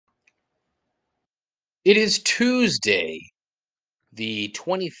It is Tuesday, the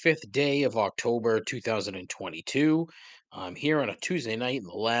 25th day of October 2022. I'm here on a Tuesday night in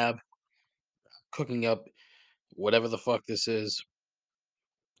the lab cooking up whatever the fuck this is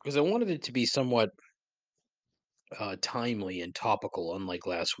because I wanted it to be somewhat timely and topical, unlike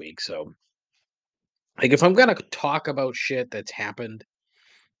last week. So, like, if I'm going to talk about shit that's happened,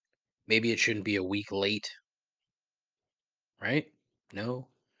 maybe it shouldn't be a week late, right? No?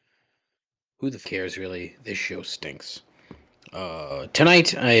 Who the cares, really? This show stinks.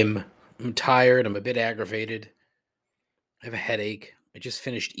 Tonight, I'm tired. I'm a bit aggravated. I have a headache. I just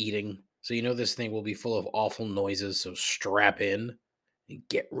finished eating. So you know this thing will be full of awful noises, so strap in and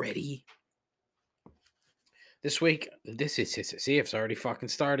get ready. This week, this is see, it's already fucking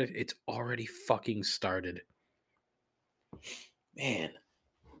started. It's already fucking started. Man.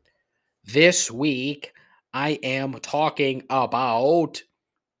 This week, I am talking about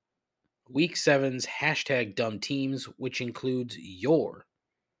week 7's hashtag dumb teams, which includes your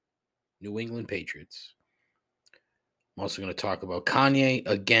New England Patriots. I'm also going to talk about Kanye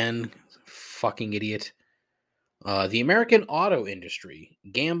again, fucking idiot. The American auto industry,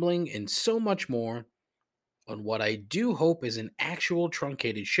 gambling, and so much more on what I do hope is an actual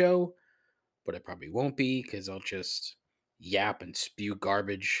truncated show, but it probably won't be because I'll just yap and spew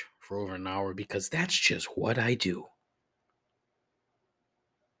garbage for over an hour because that's just what I do.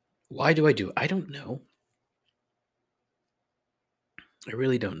 Why do I do? I don't know. I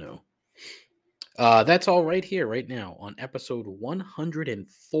really don't know. That's all right here, right now, on episode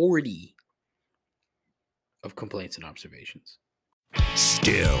 140 of Complaints and Observations.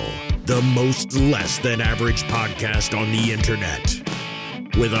 Still, the most less than average podcast on the internet.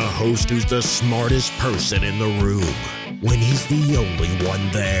 With a host who's the smartest person in the room when he's the only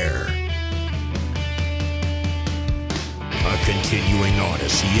one there. A continuing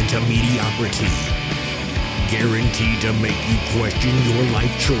odyssey into mediocrity. Guaranteed to make you question your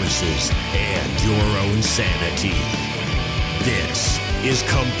life choices and your own sanity. This is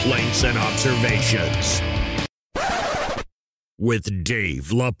Complaints and Observations with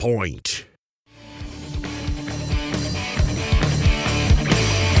Dave LaPointe.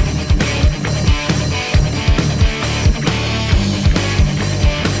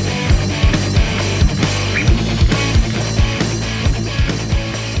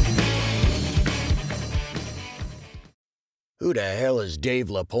 Who the hell is Dave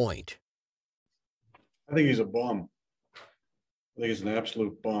LaPointe? I think he's a bum. I think he's an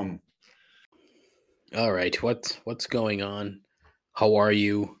absolute bum. All right, what's going on? How are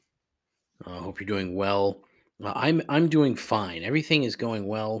you? Hope you're doing well. I'm doing fine. Everything is going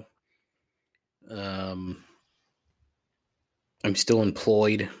well. I'm still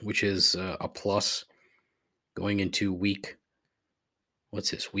employed, which is a plus. Going into week, what's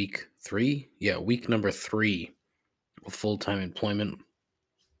this? Week 3? Yeah, week number 3 of full-time employment,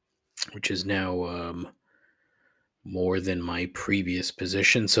 which is now more than my previous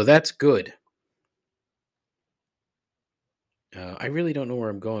position. So that's good. I really don't know where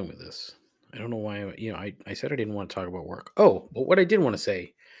I'm going with this. I don't know why. I said I didn't want to talk about work. Oh, but what I did want to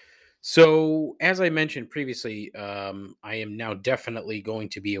say. So, as I mentioned previously, I am now definitely going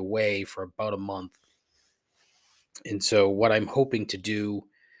to be away for about a month. And so, what I'm hoping to do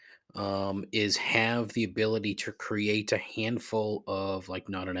is have the ability to create a handful of like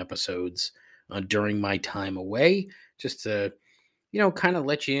not an episodes during my time away, just to kind of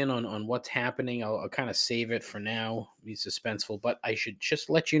let you in on what's happening. I'll kind of save it for now, be suspenseful, but I should just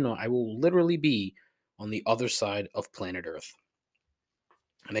let you know I will literally be on the other side of planet Earth,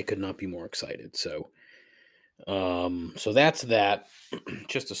 and I could not be more excited. So that's that.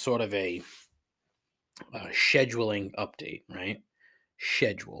 Just a sort of a scheduling update, right?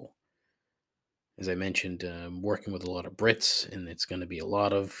 Schedule. As I mentioned, working with a lot of Brits, and it's going to be a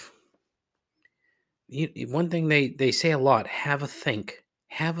lot of. One thing they say a lot: have a think,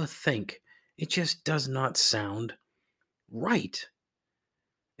 have a think. It just does not sound right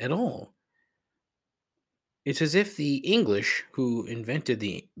at all. It's as if the English who invented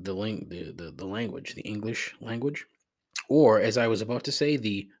the language, the English language, or as I was about to say,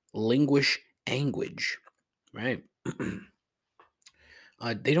 the linguish anguage, right?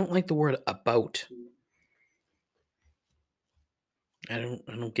 They don't like the word about. I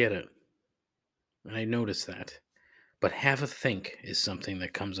don't get it. And I notice that. But have a think is something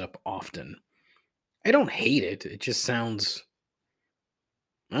that comes up often. I don't hate it. It just sounds,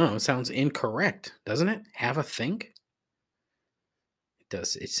 I don't know, it sounds incorrect, doesn't it? Have a think? It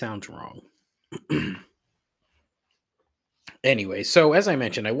does. It sounds wrong. Anyway, so as I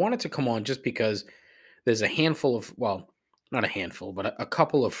mentioned, I wanted to come on just because there's a handful of, well, not a handful, but a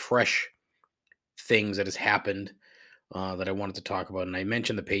couple of fresh things that has happened that I wanted to talk about, and I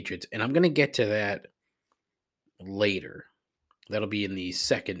mentioned the Patriots, and I'm going to get to that later. That'll be in the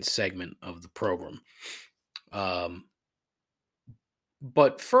second segment of the program. Um,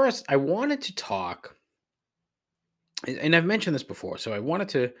 but first, I wanted to talk, and I've mentioned this before, so I wanted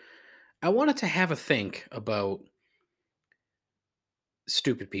to have a think about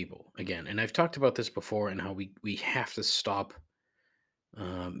stupid people again, and I've talked about this before, and how we have to stop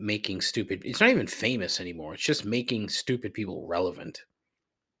making stupid. It's not even famous anymore. It's just making stupid people relevant.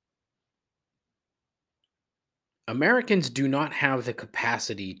 Americans do not have the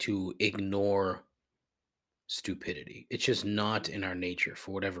capacity to ignore stupidity. It's just not in our nature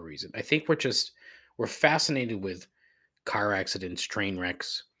for whatever reason. I think we're fascinated with car accidents, train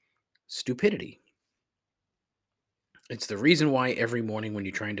wrecks, stupidity. It's the reason why every morning when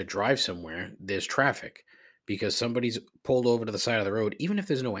you're trying to drive somewhere, there's traffic because somebody's pulled over to the side of the road, even if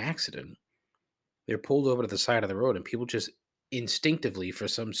there's no accident. They're pulled over to the side of the road, and people just instinctively, for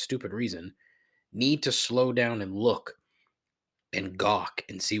some stupid reason, need to slow down and look and gawk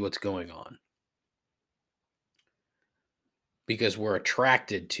and see what's going on because we're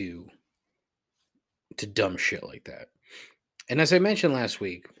attracted to dumb shit like that. And as I mentioned last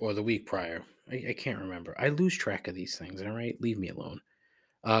week or the week prior, I can't remember. I lose track of these things. All right, leave me alone.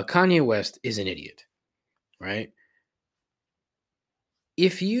 Kanye West is an idiot, right?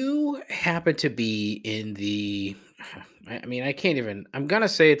 If you happen to be in the, I mean, I can't even. I'm gonna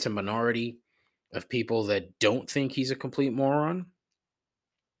say it's a minority of people that don't think he's a complete moron,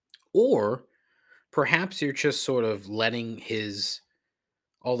 or perhaps you're just sort of letting his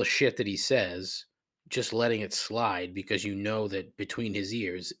all the shit that he says, just letting it slide because you know that between his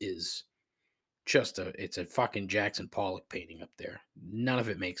ears is just it's a fucking Jackson Pollock painting up there. None of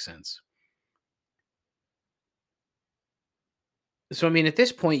it makes sense. So I mean, at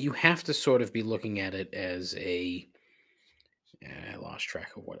this point, you have to sort of be looking at it as a. I lost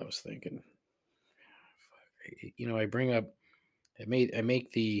track of what I was thinking. I bring up. I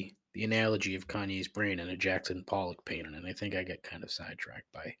make the analogy of Kanye's brain and a Jackson Pollock painting, and I think I get kind of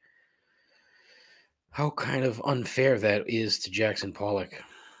sidetracked by how kind of unfair that is to Jackson Pollock.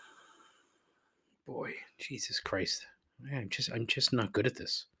 Boy, Jesus Christ. Man, I'm just not good at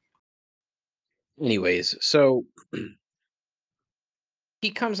this. Anyways, so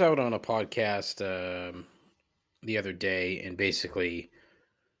he comes out on a podcast the other day and basically,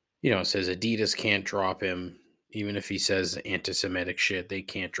 says Adidas can't drop him. Even if he says anti-Semitic shit, they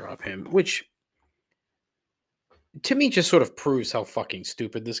can't drop him, which to me just sort of proves how fucking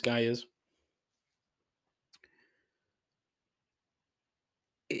stupid this guy is.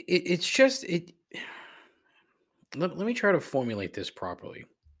 It's just it. Let me try to formulate this properly,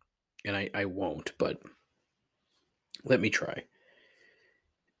 and I won't, but let me try.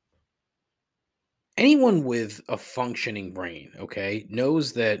 Anyone with a functioning brain, okay,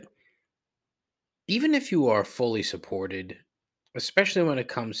 knows that even if you are fully supported, especially when it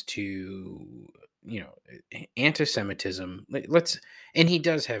comes to anti-Semitism, let's and he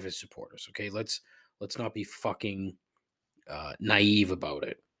does have his supporters. Okay, let's not be fucking naive about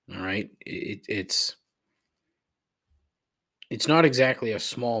it. All right, it's not exactly a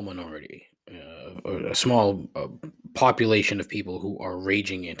small minority, or a small population of people who are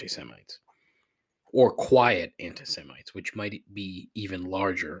raging anti-Semites or quiet anti-Semites, which might be even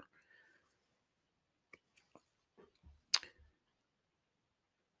larger.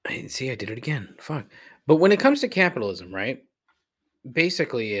 See, I did it again. Fuck. But when it comes to capitalism, right?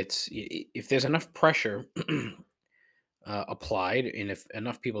 Basically, if there's enough pressure applied, and if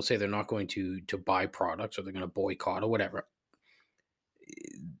enough people say they're not going to buy products or they're going to boycott or whatever,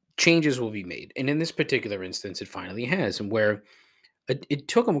 changes will be made. And in this particular instance, it finally has. And where it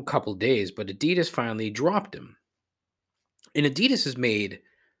took them a couple days, but Adidas finally dropped him. And Adidas has made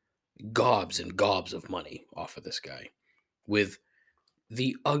gobs and gobs of money off of this guy with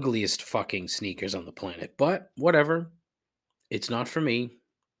the ugliest fucking sneakers on the planet. But whatever, it's not for me.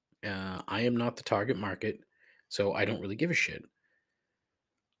 I am not the target market, so I don't really give a shit.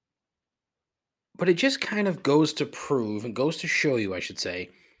 But it just kind of goes to prove and goes to show you, I should say,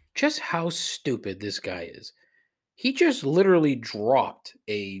 just how stupid this guy is. He just literally dropped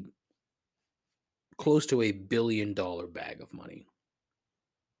a close to $1 billion bag of money.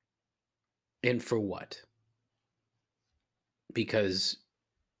 And for what? Because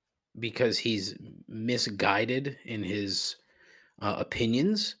he's misguided in his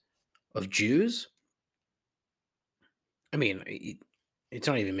opinions of Jews. I mean, it's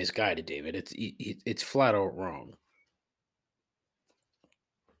not even misguided, David. It's flat out wrong.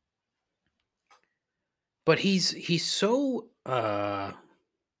 But he's so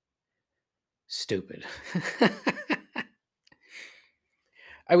Stupid.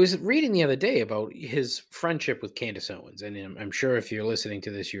 I was reading the other day about his friendship with Candace Owens, and I'm sure if you're listening to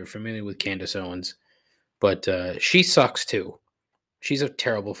this, you're familiar with Candace Owens, but she sucks too. She's a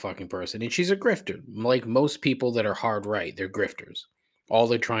terrible fucking person, and she's a grifter. Like most people that are hard right, they're grifters. All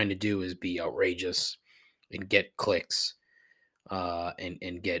they're trying to do is be outrageous and get clicks,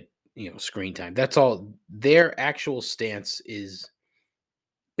 and get screen time. That's all. Their actual stance is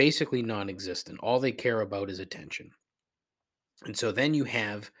basically non-existent. All they care about is attention. And so then you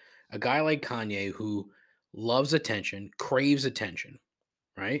have a guy like Kanye who loves attention, craves attention,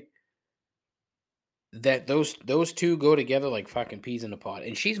 right? That those two go together like fucking peas in a pod.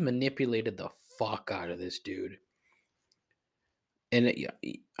 And she's manipulated the fuck out of this dude. And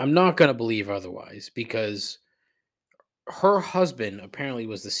I'm not going to believe otherwise because her husband apparently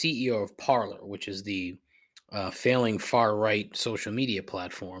was the CEO of Parler, which is the failing far right social media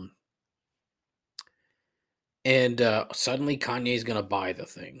platform. And suddenly Kanye's going to buy the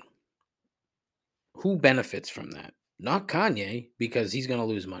thing. Who benefits from that? Not Kanye, because he's going to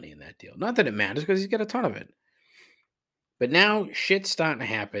lose money in that deal. Not that it matters because he's got a ton of it. But now shit's starting to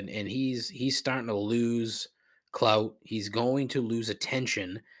happen and he's starting to lose clout. He's going to lose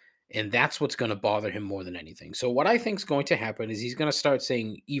attention, and that's what's going to bother him more than anything. So what I think is going to happen is he's going to start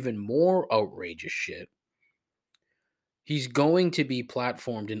saying even more outrageous shit. He's going to be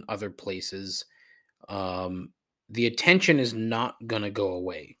platformed in other places. The attention is not going to go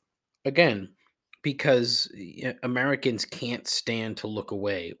away. Again, because Americans can't stand to look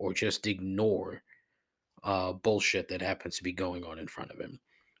away or just ignore bullshit that happens to be going on in front of him.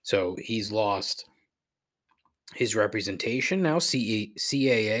 So he's lost his representation now.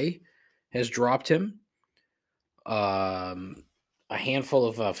 CAA has dropped him. A handful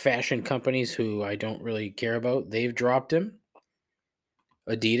of fashion companies who I don't really care about, they've dropped him.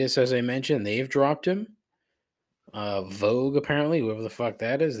 Adidas, as I mentioned, they've dropped him. Vogue, apparently, whoever the fuck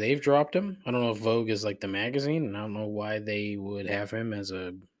that is, they've dropped him. I don't know if Vogue is like the magazine, and I don't know why they would have him as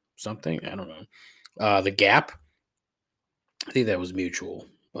a something. I don't know. The Gap, I think that was mutual,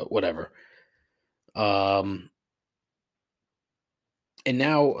 but whatever. And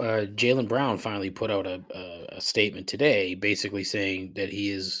now Jalen Brown finally put out a statement today, basically saying that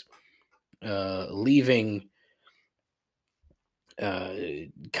he is leaving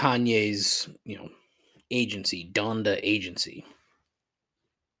Kanye's, agency, Donda Agency.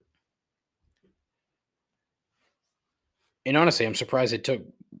 And honestly, I'm surprised that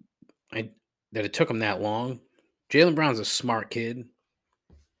it took him that long. Jalen Brown's a smart kid.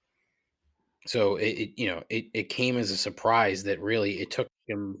 So it came as a surprise that really it took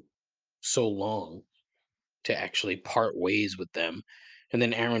him so long to actually part ways with them. And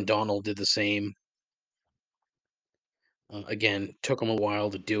then Aaron Donald did the same. Again, took him a while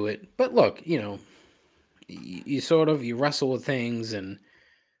to do it. But look, you sort of you wrestle with things, and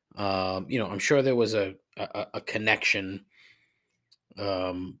I'm sure there was a connection.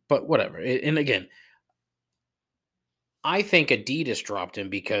 But whatever. And again, I think Adidas dropped him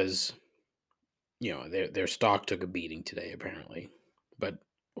because their stock took a beating today, apparently,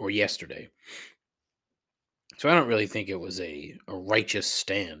 or yesterday. So I don't really think it was a righteous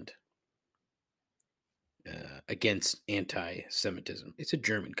stand against anti-Semitism. It's a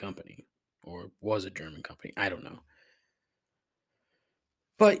German company, or was a German company. I don't know.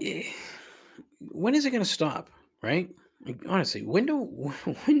 But when is it going to stop? Right? Like, honestly, when do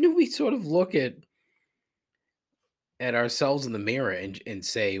when do we sort of look at ourselves in the mirror and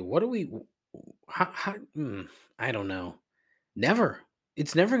say, what do we? I don't know. Never.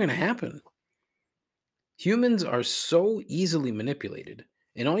 It's never going to happen. Humans are so easily manipulated,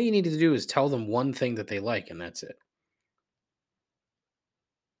 and all you need to do is tell them one thing that they like, and that's it.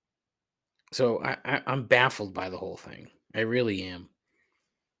 So I'm baffled by the whole thing. I really am.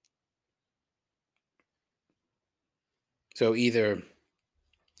 So either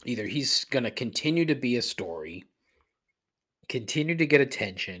he's going to continue to be a story, continue to get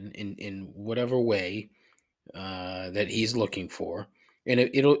attention in whatever way that he's looking for, and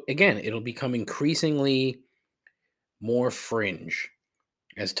it'll become increasingly more fringe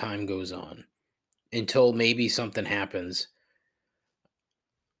as time goes on, until maybe something happens.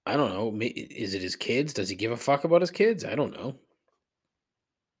 I don't know. Is it his kids? Does he give a fuck about his kids? I don't know.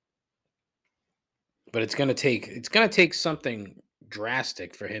 But it's gonna take something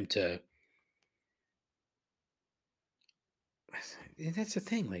drastic for him to. That's the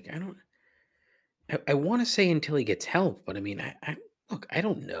thing. Like I don't. I want to say until he gets help, but I mean, I look. I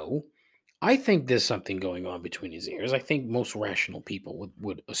don't know. I think there's something going on between his ears. I think most rational people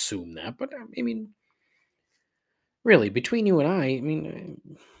would assume that, but I mean, really, between you and I mean,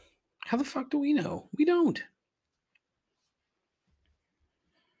 How the fuck do we know? We don't.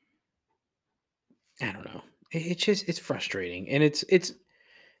 I don't know. It's just it's frustrating, and it's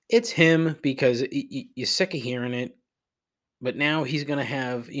him because you're sick of hearing it. But now he's gonna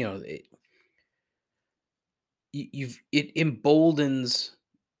have it emboldens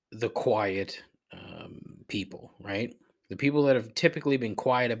the quiet people, right? The people that have typically been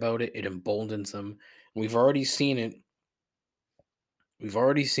quiet about it, it emboldens them. We've already seen it. We've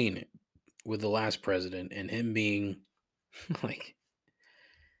already seen it with the last president and him being like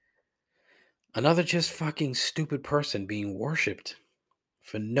another just fucking stupid person being worshipped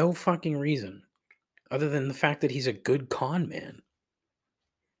for no fucking reason other than the fact that he's a good con man.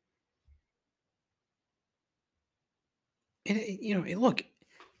 And look,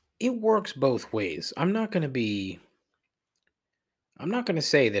 it works both ways. I'm not going to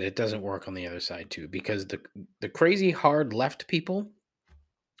say that it doesn't work on the other side too, because the crazy hard left people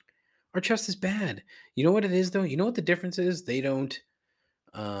are just as bad. You know what it is though? You know what the difference is? They don't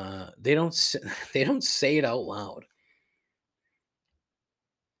they don't say it out loud.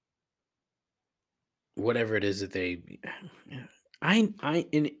 Whatever it is that they I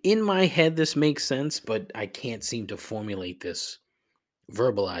in my head this makes sense, but I can't seem to verbalize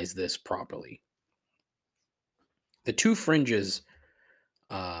this properly. The two fringes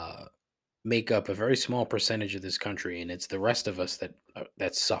uh make up a very small percentage of this country, and it's the rest of us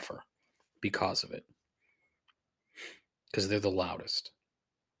that suffer because of it, because they're the loudest.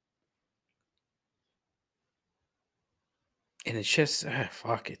 And it's just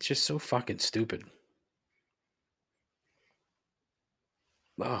fuck, it's just so fucking stupid.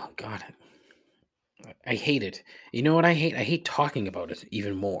 Oh god, I hate it. You know what I hate? I hate talking about it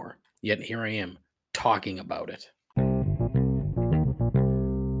even more. Yet here I am talking about it.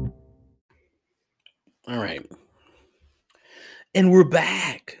 All right. And we're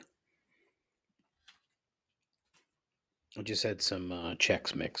back. I just had some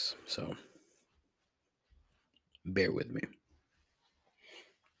Chex Mix, so bear with me.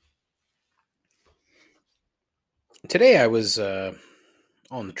 Today I was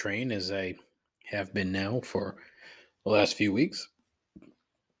on the train, as I have been now for the last few weeks.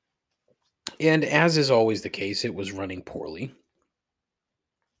 And as is always the case, it was running poorly.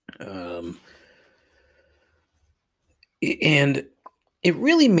 Um, and it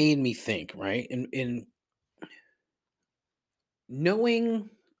really made me think, right? In knowing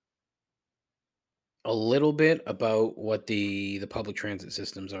a little bit about what the public transit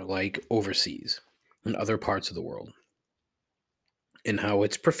systems are like overseas in other parts of the world, and how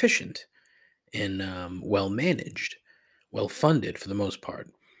it's proficient and well managed, well funded for the most part,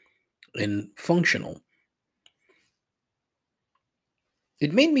 and functional.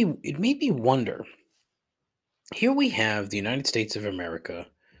 It made me wonder. Here we have the United States of America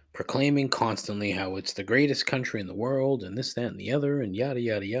proclaiming constantly how it's the greatest country in the world, and this, that, and the other, and yada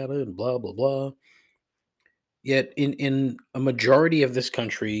yada yada, and blah blah blah. Yet in a majority of this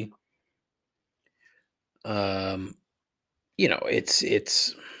country, um,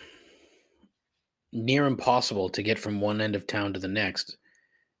 it's near impossible to get from one end of town to the next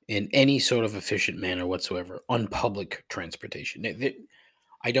in any sort of efficient manner whatsoever on public transportation.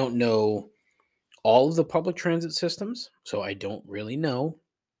 I don't know all of the public transit systems, so I don't really know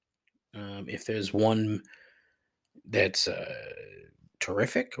if there's one that's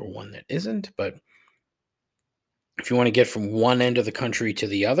terrific or one that isn't. But if you want to get from one end of the country to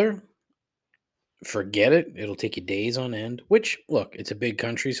the other, forget it. It'll take you days on end, which, look, it's a big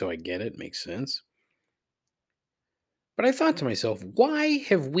country, so I get it. Makes sense. But I thought to myself, why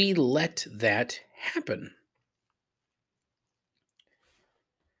have we let that happen?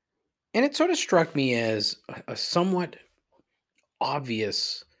 And it sort of struck me as a somewhat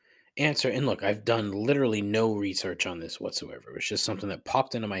obvious answer. And look, I've done literally no research on this whatsoever. It's just something that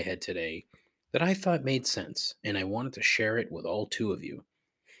popped into my head today that I thought made sense. And I wanted to share it with all two of you.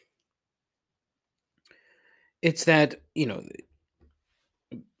 It's that, in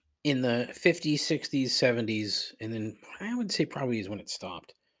the 50s, 60s, 70s, and then I would say probably is when it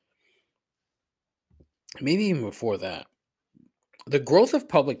stopped. Maybe even before that. The growth of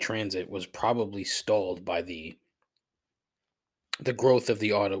public transit was probably stalled by the growth of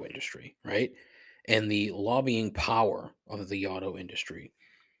the auto industry, right? And the lobbying power of the auto industry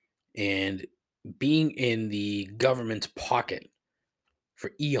and being in the government's pocket for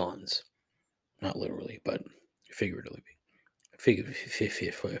eons, not literally, but figuratively.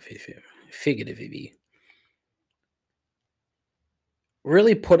 Figuratively.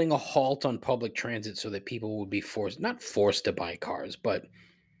 Really putting a halt on public transit so that people would be not forced to buy cars, but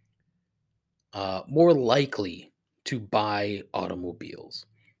more likely to buy automobiles.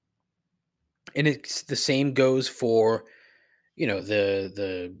 And it's the same goes for,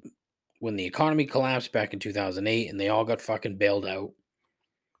 the when the economy collapsed back in 2008 and they all got fucking bailed out,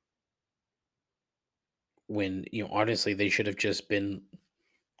 when, honestly, they should have just been,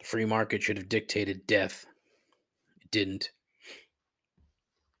 the free market should have dictated death. It didn't.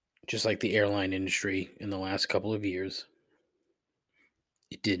 Just like the airline industry in the last couple of years,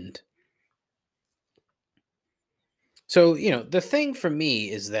 it didn't. So, the thing for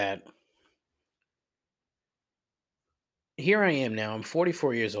me is that here I am now, I'm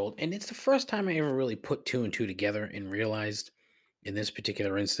 44 years old, and it's the first time I ever really put two and two together and realized in this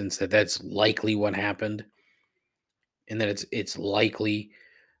particular instance that that's likely what happened, and that it's likely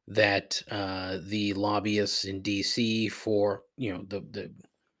that the lobbyists in DC for, the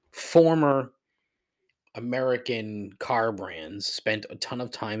former American car brands spent a ton of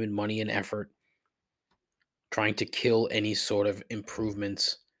time and money and effort trying to kill any sort of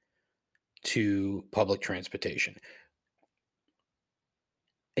improvements to public transportation.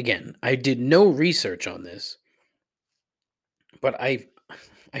 Again, I did no research on this, but I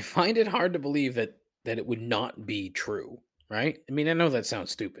find it hard to believe that it would not be true, right? I mean, I know that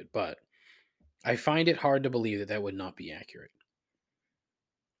sounds stupid, but I find it hard to believe that that would not be accurate.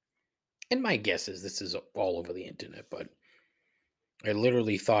 And my guess is this is all over the internet, but I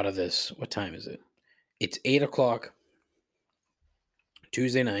literally thought of this. What time is it? It's 8 o'clock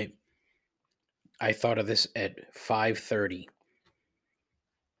Tuesday night. I thought of this at 5:30,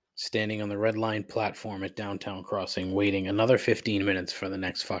 standing on the Red Line platform at Downtown Crossing, waiting another 15 minutes for the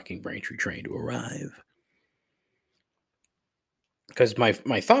next fucking Braintree train to arrive. Because my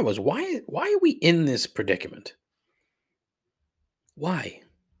thought was, why are we in this predicament? Why?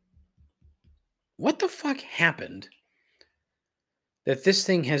 What the fuck happened that this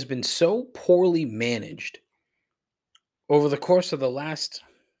thing has been so poorly managed over the course of the last,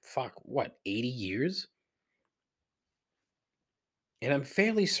 80 years? And I'm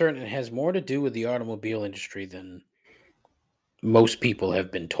fairly certain it has more to do with the automobile industry than most people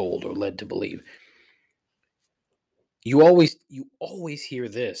have been told or led to believe. You always hear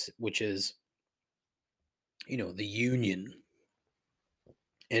this, which is, the union,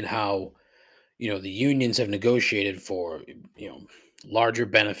 and how, the unions have negotiated for, larger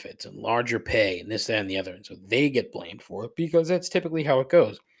benefits and larger pay and this, that, and the other. And so they get blamed for it because that's typically how it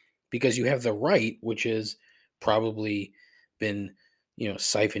goes. Because you have the right, which is probably been,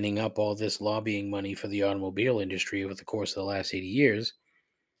 siphoning up all this lobbying money for the automobile industry over the course of the last 80 years,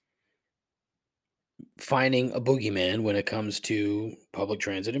 finding a boogeyman when it comes to public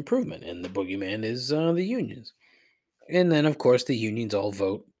transit improvement. And the boogeyman is the unions. And then, of course, the unions all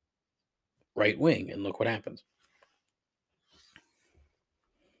vote right wing. And look what happens.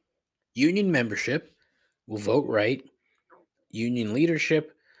 Union membership will vote right. Union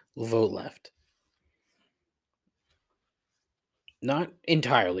leadership will vote left. Not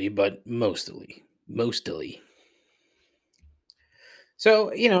entirely, but mostly. Mostly.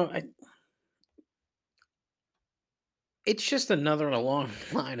 So, it's just another in a long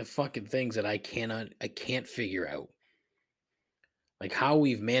line of fucking things that I can't figure out. Like how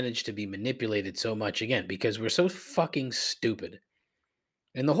we've managed to be manipulated so much, again, because we're so fucking stupid.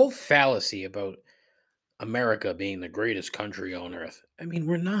 And the whole fallacy about America being the greatest country on earth. I mean,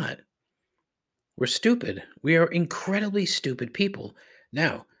 we're not. We're stupid. We are incredibly stupid people.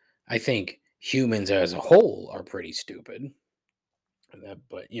 Now, I think humans as a whole are pretty stupid.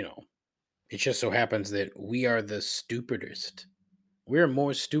 But, it just so happens that we are the stupidest. We're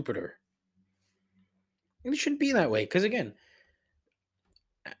more stupider. And it shouldn't be that way. Because, again,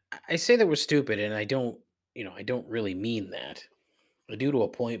 I say that we're stupid, and I don't really mean that. I do to a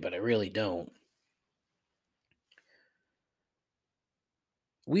point, but I really don't.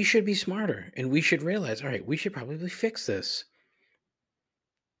 We should be smarter, and we should realize, all right, we should probably fix this.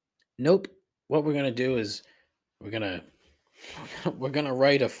 Nope. What we're gonna do is we're gonna we're gonna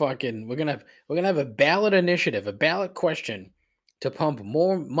write a fucking we're gonna have a ballot initiative, a ballot question to pump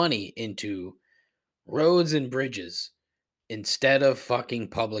more money into roads and bridges instead of fucking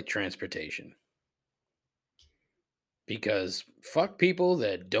public transportation. Because fuck people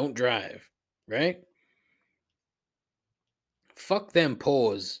that don't drive, right? Fuck them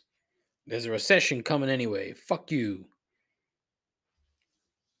pause. There's a recession coming anyway. Fuck you.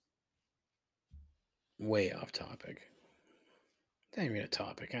 Way off topic. Not even a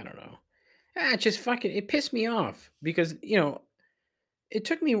topic. I don't know. Just fucking. It pissed me off because it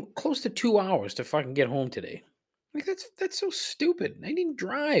took me close to 2 hours to fucking get home today. Like that's so stupid. I didn't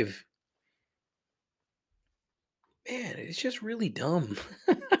drive. Man, it's just really dumb.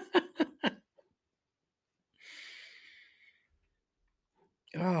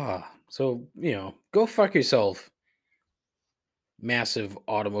 So, go fuck yourself, massive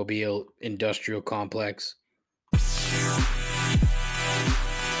automobile industrial complex.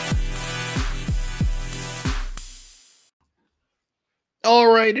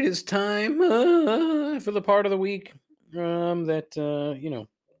 All right, it is time for the part of the week that,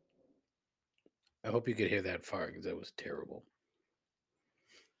 I hope you could hear that far because that was terrible.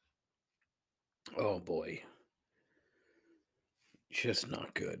 Oh boy, just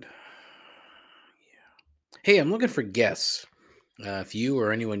not good. Hey, I'm looking for guests. If you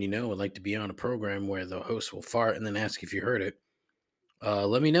or anyone you know would like to be on a program where the host will fart and then ask if you heard it,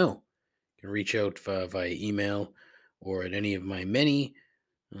 let me know. You can reach out via email or at any of my many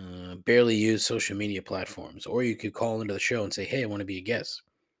barely used social media platforms. Or you could call into the show and say, hey, I want to be a guest.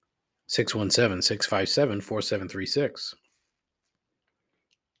 617-657-4736.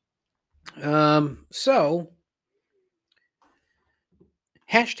 So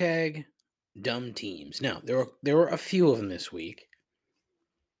hashtag dumb teams. Now, there were a few of them this week.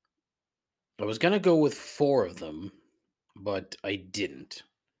 I was gonna go with four of them, but I didn't.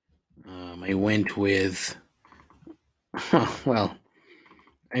 I went with well,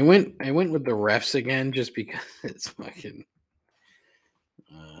 I went with the refs again just because it's fucking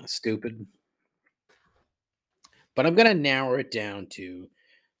stupid. But I'm gonna narrow it down to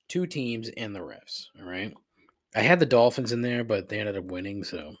two teams and the refs. All right. I had the Dolphins in there, but they ended up winning.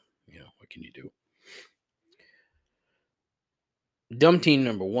 So what can you do? Dumb team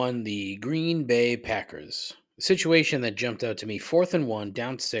number one, the Green Bay Packers. The situation that jumped out to me: 4th and 1,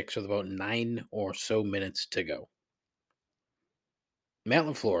 down 6 with about 9 or so minutes to go. Matt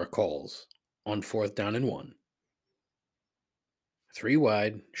LaFleur calls on 4th down and 1. 3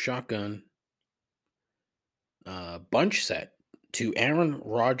 wide, shotgun, bunch set to Aaron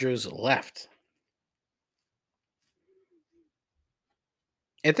Rodgers' left.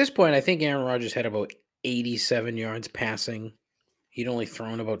 At this point, I think Aaron Rodgers had about 87 yards passing. He'd only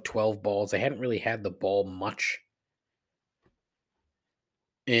thrown about 12 balls. They hadn't really had the ball much.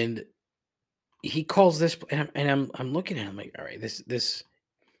 And he calls this, and I'm looking at him like, all right, this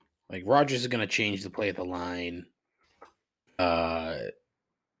like Rodgers is going to change the play of the line.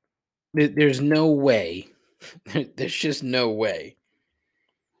 There's no way, there's just no way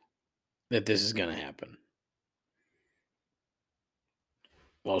that this is going to happen.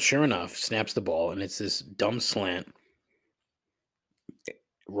 Well, sure enough, snaps the ball, and it's this dumb slant.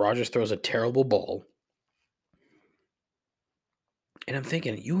 Rodgers throws a terrible ball. And I'm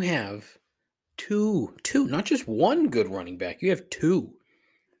thinking, you have two, not just one good running back. You have two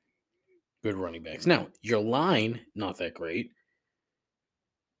good running backs. Now, your line, not that great.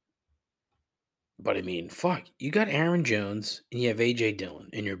 But I mean, fuck, you got Aaron Jones and you have AJ Dillon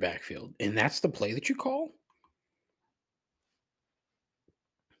in your backfield. And that's the play that you call?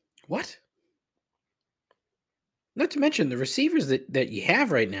 What? Not to mention the receivers that you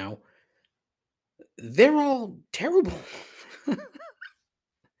have right now, they're all terrible.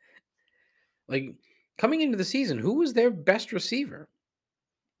 Like, coming into the season, who was their best receiver?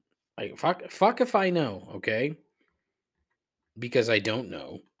 Like, fuck if I know, okay? Because I don't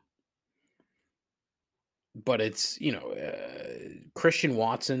know. But it's, Christian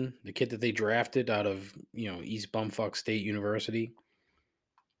Watson, the kid that they drafted out of, East Bumfuck State University.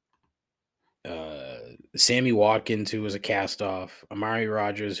 Sammy Watkins, who was a cast-off. Amari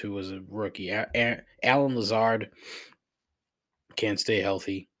Rogers, who was a rookie. Alan Lazard can't stay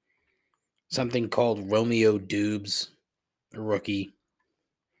healthy. Something called Romeo Dubes, a rookie.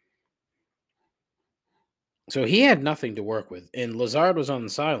 So he had nothing to work with. And Lazard was on the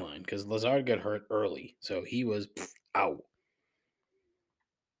sideline because Lazard got hurt early. So he was out.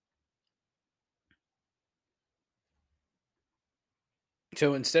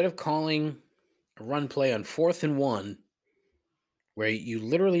 So instead of calling a run play on 4th and 1, where you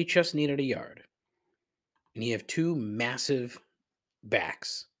literally just needed a yard, and you have two massive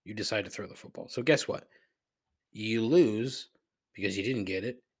backs, you decide to throw the football. So guess what? You lose because you didn't get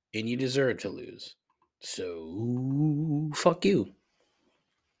it, and you deserve to lose. So fuck you.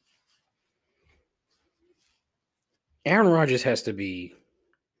 Aaron Rodgers has to be.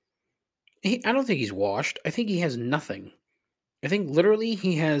 I don't think he's washed. I think he has nothing. I think literally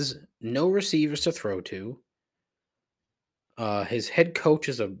he has no receivers to throw to. His head coach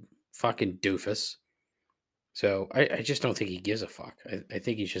is a fucking doofus. So I just don't think he gives a fuck. I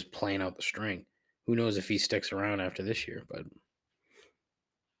think he's just playing out the string. Who knows if he sticks around after this year, but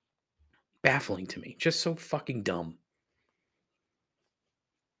baffling to me. Just so fucking dumb.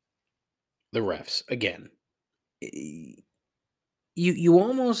 The refs, again. You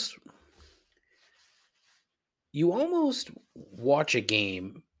almost you almost watch a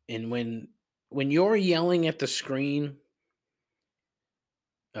game, and when you're yelling at the screen,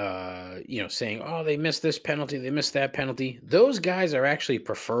 saying, "Oh, they missed this penalty, they missed that penalty." Those guys are actually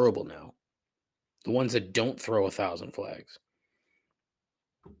preferable now. The ones that don't throw 1,000 flags.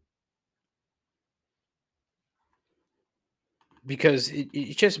 Because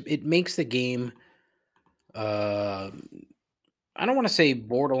it makes the game, uh, I don't wanna say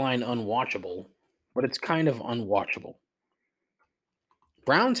borderline unwatchable, but it's kind of unwatchable.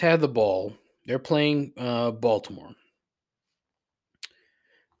 Browns had the ball. They're playing, Baltimore.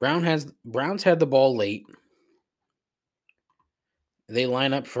 Browns had the ball late. They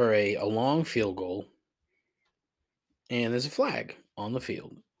line up for a long field goal, and there's a flag on the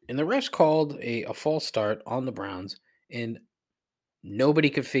field. And the refs called a false start on the Browns, and nobody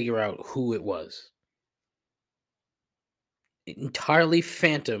could figure out who it was. Entirely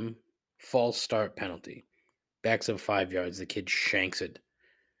phantom false start penalty. Backs up 5 yards. The kid shanks it,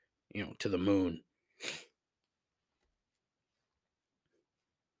 to the moon.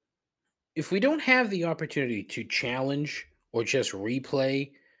 If we don't have the opportunity to challenge or just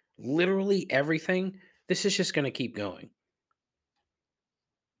replay literally everything, this is just going to keep going.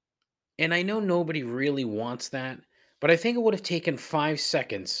 And I know nobody really wants that, but I think it would have taken 5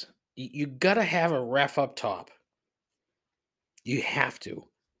 seconds. You got to have a ref up top. You have to.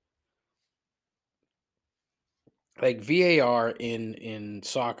 Like VAR in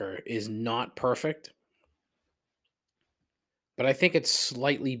soccer is not perfect, but I think it's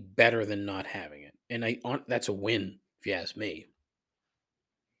slightly better than not having it. And that's a win if you ask me.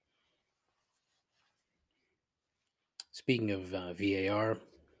 Speaking of VAR,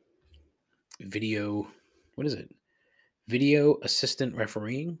 video, what is it? Video assistant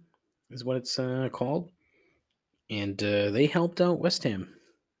refereeing is what it's called, and they helped out West Ham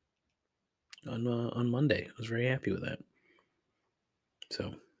on Monday. I was very happy with that.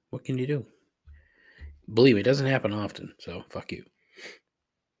 So what can you do? Believe me, it doesn't happen often. So fuck you.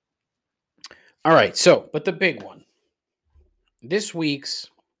 All right. So, but the big one this week's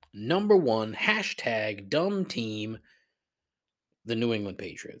number one hashtag dumb team, the New England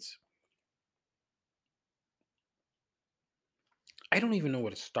Patriots. I don't even know where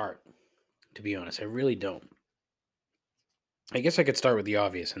to start, to be honest. I really don't. I guess I could start with the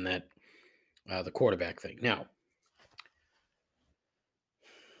obvious and that the quarterback thing. Now,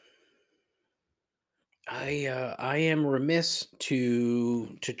 I am remiss to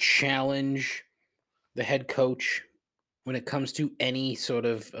challenge the head coach when it comes to any sort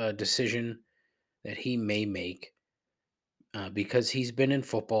of decision that he may make because he's been in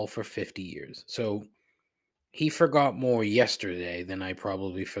football for 50 years. So he forgot more yesterday than I've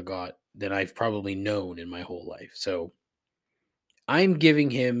probably known in my whole life. So I'm giving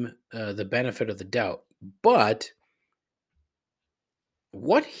him the benefit of the doubt. But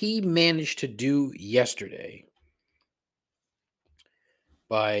what he managed to do yesterday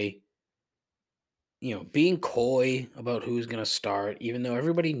by being coy about who's going to start, even though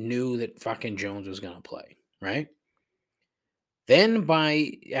everybody knew that fucking Jones was going to play, right? Then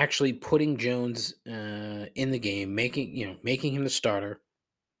by actually putting Jones in the game, making him the starter.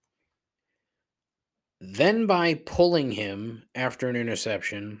 Then by pulling him after an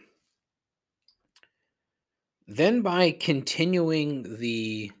interception. Then by continuing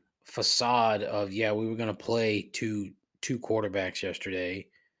the facade of we were going to play two quarterbacks yesterday.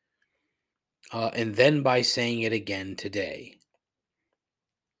 And then by saying it again today.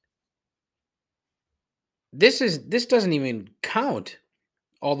 This doesn't even count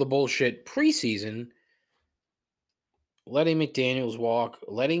all the bullshit preseason. Letting McDaniels walk,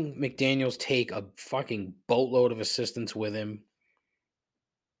 letting McDaniels take a fucking boatload of assistants with him,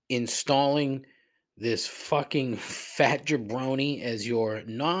 installing this fucking fat jabroni as your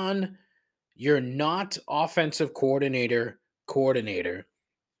not offensive coordinator,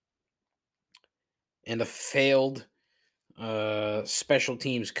 and a failed special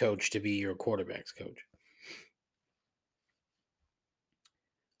teams coach to be your quarterbacks coach.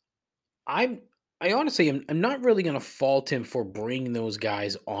 I honestly I'm not really going to fault him for bringing those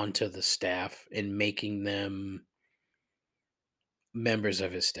guys onto the staff and making them members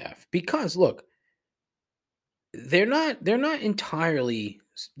of his staff because look, they're not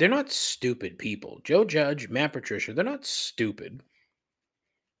stupid people. Joe Judge, Matt Patricia, they're not stupid.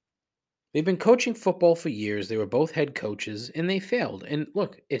 They've been coaching football for years. They were both head coaches and they failed. And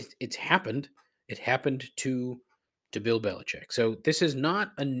look, it's happened. It happened to Bill Belichick. So this is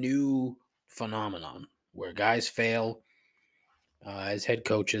not a new phenomenon where guys fail as head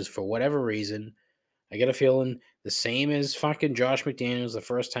coaches for whatever reason. I get a feeling the same as fucking Josh McDaniels the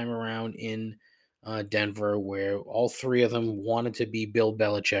first time around in Denver, where all three of them wanted to be Bill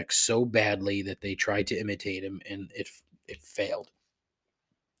Belichick so badly that they tried to imitate him, and it failed.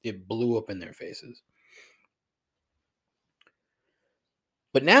 It blew up in their faces.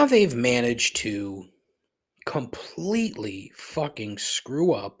 But now they've managed to completely fucking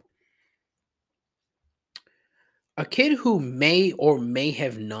screw up a kid who may or may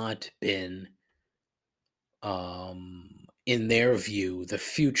have not been, in their view, the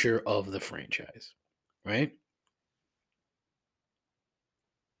future of the franchise, right?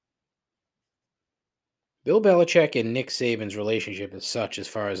 Bill Belichick and Nick Saban's relationship is such, as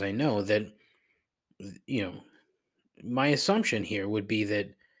far as I know, that, you know, my assumption here would be that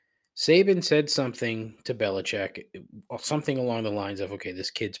Saban said something to Belichick, something along the lines of, okay,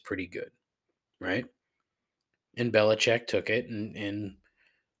 this kid's pretty good, right? And Belichick took it and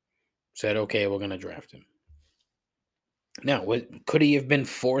said, okay, we're going to draft him. Now, could he have been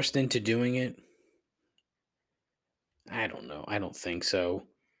forced into doing it? I don't know. I don't think so.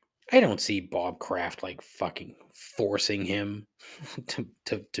 I don't see Bob Kraft like fucking forcing him to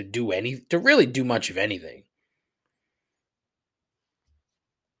do to really do much of anything.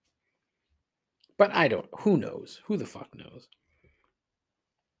 But I don't. Who knows? Who the fuck knows?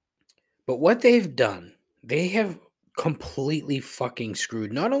 But what they've done, they have completely fucking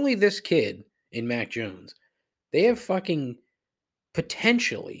screwed not only this kid in Mac Jones, they have fucking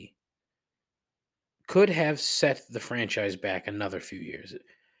potentially could have set the franchise back another few years.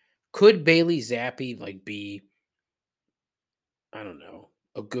 Could Bailey Zappi like be, I don't know,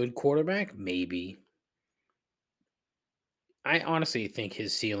 a good quarterback? Maybe. I honestly think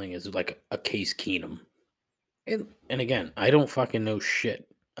his ceiling is like a Case Keenum. And again, I don't fucking know shit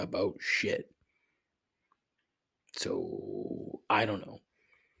about shit. So I don't know.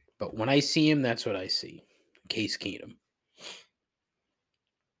 But when I see him, that's what I see. Case Keenum.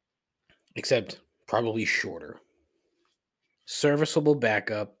 Except probably shorter. Serviceable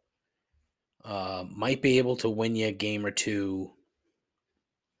backup. Might be able to win you a game or two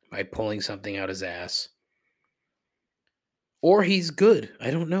by pulling something out his ass. Or he's good.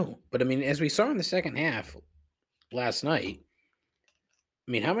 I don't know. But I mean, as we saw in the second half last night,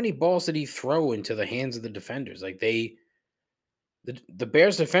 I mean, how many balls did he throw into the hands of the defenders? Like the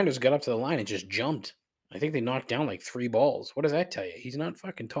Bears defenders got up to the line and just jumped. I think they knocked down like 3 balls. What does that tell you? He's not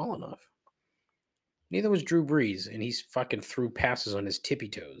fucking tall enough. Neither was Drew Brees, and he's fucking threw passes on his tippy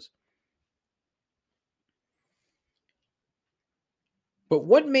toes. But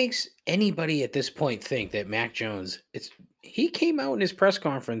what makes anybody at this point think that Mac Jones, he came out in his press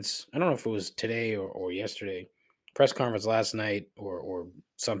conference, I don't know if it was today or yesterday, press conference last night or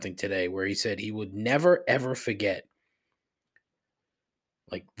something today, where he said he would never ever forget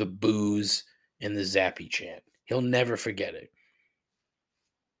like the boos and the Zappy chant. He'll never forget it.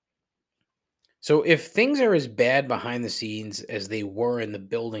 So if things are as bad behind the scenes as they were in the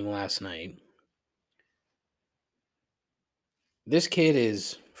building last night, this kid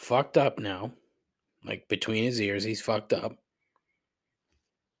is fucked up now. Like between his ears, he's fucked up.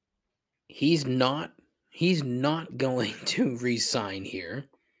 He's not going to resign here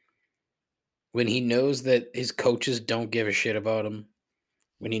when he knows that his coaches don't give a shit about him,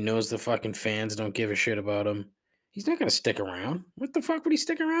 when he knows the fucking fans don't give a shit about him. He's not going to stick around. What the fuck would he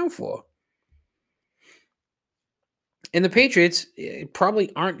stick around for? And the Patriots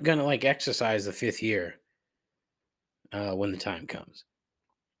probably aren't going to like exercise the 5th year when the time comes.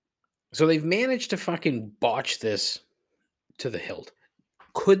 So they've managed to fucking botch this to the hilt.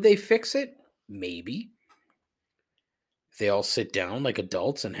 Could they fix it? Maybe. If they all sit down like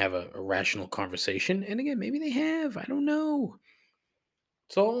adults and have a rational conversation. And again, maybe they have. I don't know.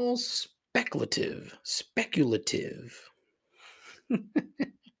 It's all speculative.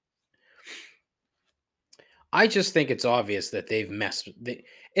 I just think it's obvious that they've messed.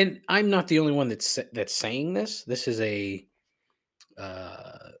 And I'm not the only one that's saying this. This is a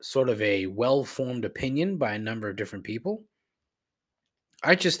sort of a well-formed opinion by a number of different people.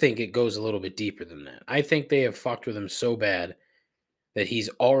 I just think it goes a little bit deeper than that. I think they have fucked with him so bad that he's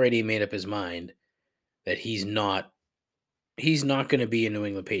already made up his mind that he's not going to be a New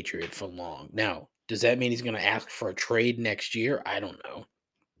England Patriot for long. Now, does that mean he's going to ask for a trade next year? I don't know.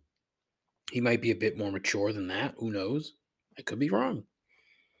 He might be a bit more mature than that. Who knows? I could be wrong.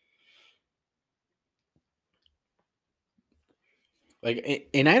 Like,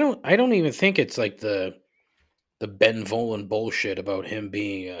 and I don't even think it's like the Ben Volen bullshit about him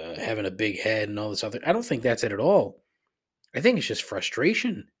being having a big head and all this other. I don't think that's it at all. I think it's just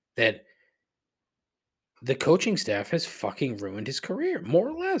frustration that the coaching staff has fucking ruined his career, more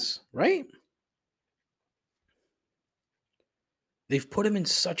or less, right? They've put him in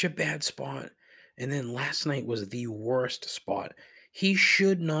such a bad spot, And then last night was the worst spot. He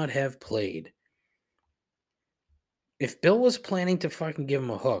should not have played. If Bill was planning to fucking give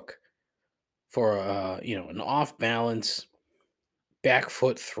him a hook for an off balance back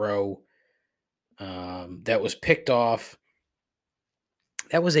foot throw that was picked off,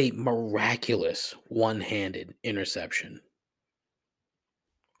 that was a miraculous one-handed interception.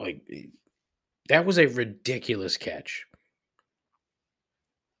 Like, that was a ridiculous catch.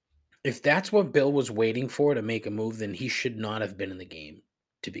 If that's what Bill was waiting for to make a move, then he should not have been in the game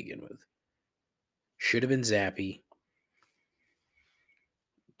to begin with. Should have been Zappy.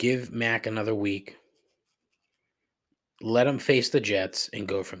 Give Mac another week. Let him face the Jets and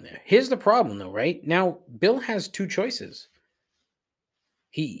go from there. Here's the problem, though, right? Now, Bill has two choices.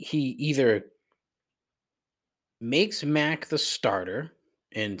 He either makes Mac the starter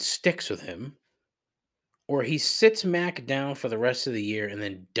and sticks with him, or he sits Mac down for the rest of the year and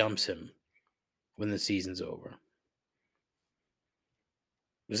then dumps him when the season's over.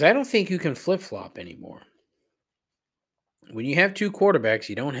 Because I don't think you can flip-flop anymore. When you have two quarterbacks,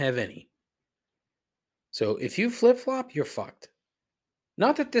 you don't have any. So if you flip-flop, you're fucked.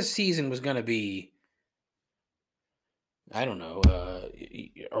 Not that this season was going to be, I don't know,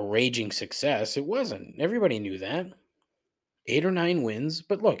 a raging success. It wasn't. Everybody knew that. 8 or 9 wins.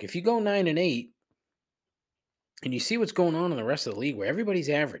 But look, if you go 9-8, and you see what's going on in the rest of the league where everybody's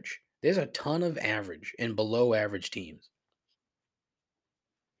average, there's a ton of average and below average teams.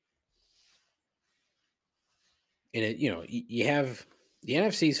 And you have the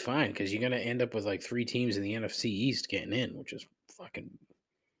NFC's fine because you're going to end up with like 3 teams in the NFC East getting in, which is fucking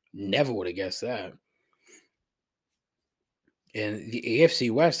never would have guessed that. And the AFC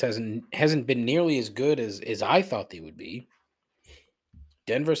West hasn't been nearly as good as I thought they would be.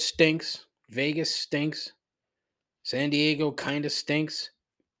 Denver stinks. Vegas stinks. San Diego kind of stinks.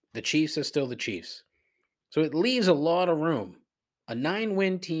 The Chiefs are still the Chiefs. So it leaves a lot of room. A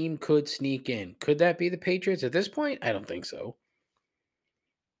 9-win team could sneak in. Could that be the Patriots at this point? I don't think so.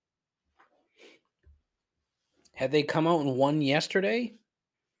 Had they come out and won yesterday,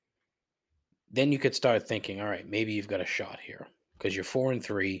 then you could start thinking, all right, maybe you've got a shot here because you're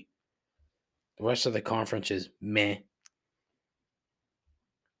 4-3. The rest of the conference is meh.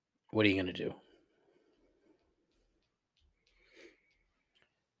 What are you going to do?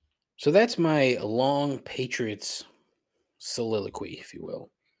 So that's my long Patriots soliloquy, if you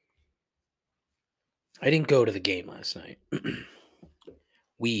will. I didn't go to the game last night.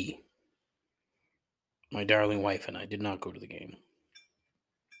 My darling wife and I, did not go to the game.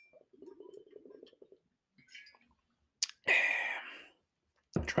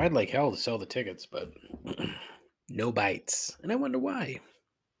 Tried like hell to sell the tickets, but no bites. And I wonder why.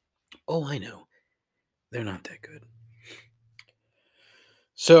 Oh, I know. They're not that good.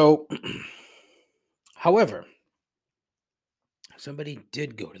 So, however, somebody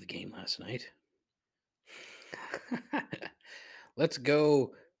did go to the game last night. Let's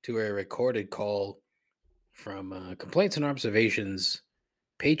go to a recorded call from Complaints and Observations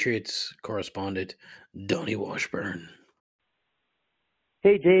Patriots correspondent Donnie Washburn.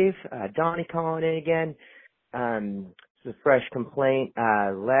 Hey, Dave. Donnie calling in again. It's a fresh complaint. So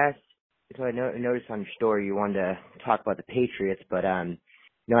I noticed on your story you wanted to talk about the Patriots, but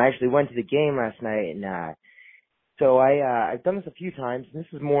I actually went to the game last night, and so I've done this a few times. And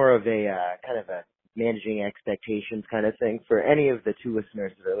this is more of a kind of a managing expectations kind of thing for any of the 2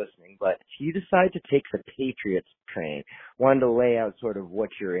 listeners that are listening. But if you decide to take the Patriots train, wanted to lay out sort of what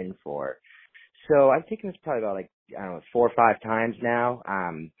you're in for. So I've taken this probably about 4 or 5 times now,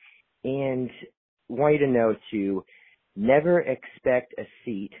 and want you to know to never expect a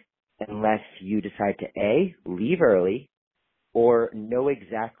seat unless you decide to A, leave early, or know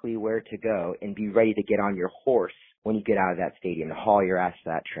exactly where to go and be ready to get on your horse when you get out of that stadium to haul your ass to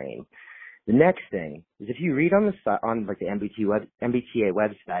that train. The next thing is if you read on the MBTA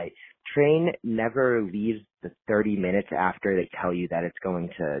website, train never leaves the 30 minutes after they tell you that it's going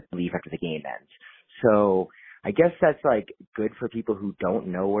to leave after the game ends. So I guess that's good for people who don't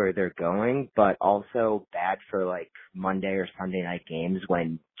know where they're going, but also bad for Monday or Sunday night games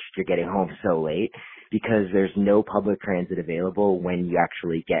when you're getting home so late because there's no public transit available when you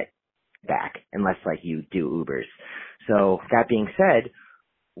actually get back unless you do Ubers. So that being said,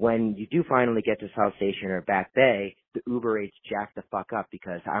 when you do finally get to South Station or Back Bay, the Uber rates jack the fuck up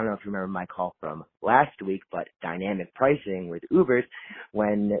because I don't know if you remember my call from last week, but dynamic pricing with Ubers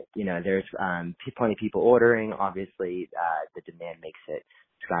when, there's plenty of people ordering, obviously the demand makes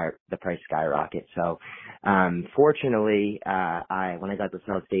the price skyrocket. So fortunately, when I got to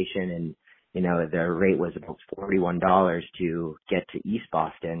South Station and, the rate was about $41 to get to East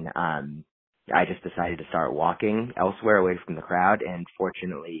Boston, I just decided to start walking elsewhere away from the crowd, and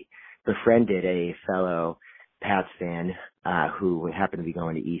fortunately befriended a fellow Pats fan who happened to be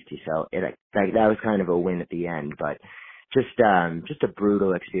going to Eastie. So that was kind of a win at the end, but just a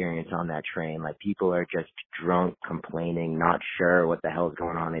brutal experience on that train. Like, people are just drunk, complaining, not sure what the hell's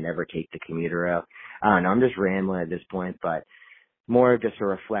going on. They never take the commuter rail. I don't know, I'm just rambling at this point, but more of just a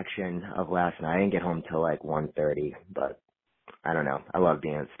reflection of last night. I didn't get home till like 1:30, but I don't know. I love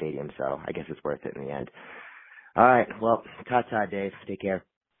being at the stadium, so I guess it's worth it in the end. All right. Well, ta-ta, Dave. Take care.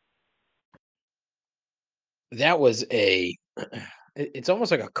 That was it's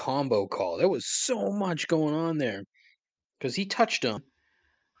almost like a combo call. There was so much going on there because he touched on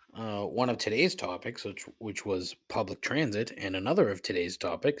one of today's topics, which was public transit, and another of today's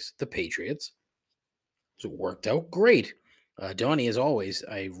topics, the Patriots. So it worked out great. Donnie, as always,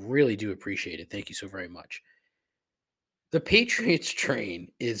 I really do appreciate it. Thank you so very much. The Patriots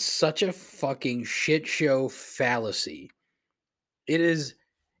train is such a fucking shit show fallacy. It is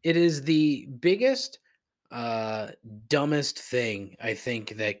the biggest uh dumbest thing I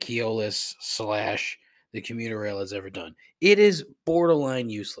think that Keolis slash the commuter rail has ever done. It is borderline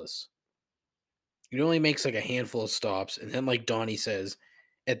useless. It only makes like a handful of stops, and then like Donnie says,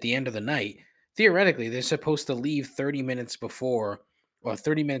 at the end of the night, theoretically they're supposed to leave 30 minutes before or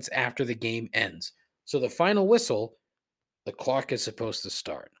 30 minutes after the game ends. So the final whistle, the clock is supposed to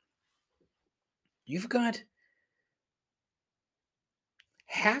start. You've got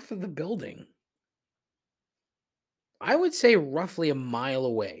half of the building, I would say roughly a mile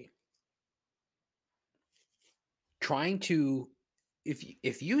away, trying to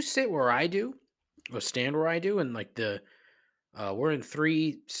if you sit where I do or stand where I do and like we're in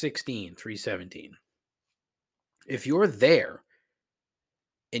 316, 317. If you're there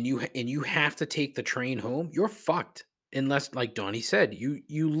and you have to take the train home, you're fucked. Unless, like Donnie said,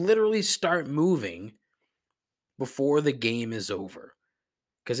 you literally start moving before the game is over.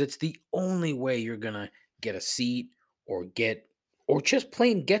 Because it's the only way you're gonna get a seat or just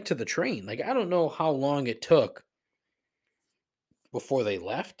plain get to the train. Like, I don't know how long it took before they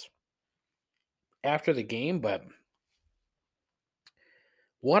left after the game, but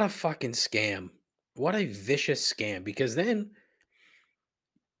what a fucking scam. What a vicious scam. Because then,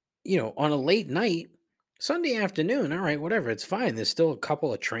 on a late night, Sunday afternoon, all right, whatever, it's fine. There's still a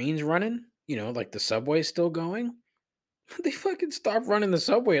couple of trains running, like the subway's still going. They fucking stopped running the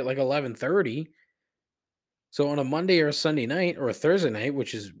subway at like 11:30. So on a Monday or a Sunday night or a Thursday night,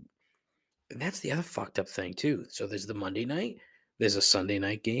 and that's the other fucked up thing too. So there's the Monday night, there's a Sunday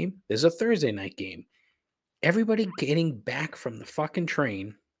night game, there's a Thursday night game. Everybody getting back from the fucking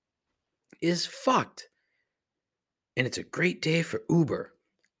train is fucked. And it's a great day for Uber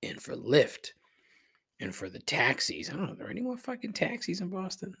and for Lyft and for the taxis. I don't know. Are there any more fucking taxis in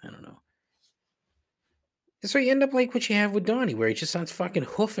Boston? I don't know. And so you end up like what you have with Donnie, where he just starts fucking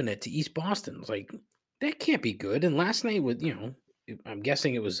hoofing it to East Boston. It's like, that can't be good. And last night with, I'm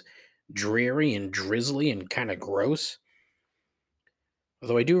guessing it was dreary and drizzly and kind of gross.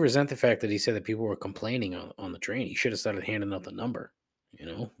 Although I do resent the fact that he said that people were complaining on the train. He should have started handing out the number. It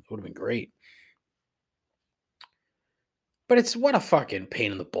would have been great. But it's what a fucking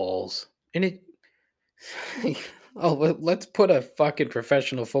pain in the balls. And it, let's put a fucking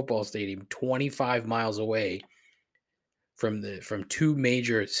professional football stadium 25 miles away from two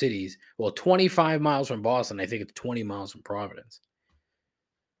major cities. Well, 25 miles from Boston. I think it's 20 miles from Providence.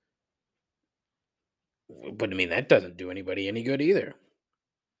 But I mean, that doesn't do anybody any good either.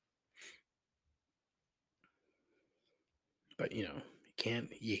 But you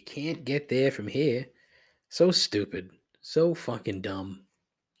can't get there from here. So stupid. So fucking dumb.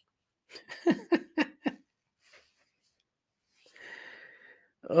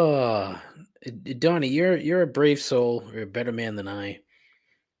 Oh, Donnie, you're a brave soul. You're a better man than I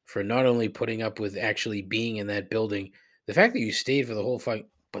for not only putting up with actually being in that building, the fact that you stayed for the whole fight.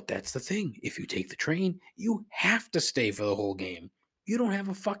 But that's the thing. If you take the train, you have to stay for the whole game. You don't have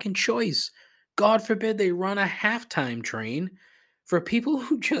a fucking choice. God forbid they run a halftime train for people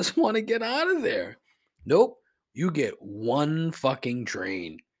who just want to get out of there. Nope. You get one fucking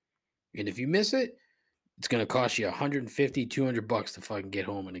train. And if you miss it, it's going to cost you 150, 200 bucks to fucking get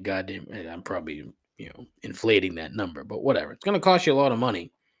home in a goddamn, and I'm probably, inflating that number, but whatever. It's going to cost you a lot of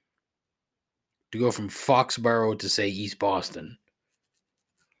money to go from Foxborough to, say, East Boston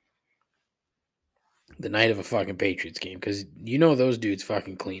the night of a fucking Patriots game, because those dudes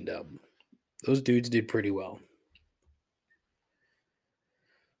fucking cleaned up. Those dudes did pretty well.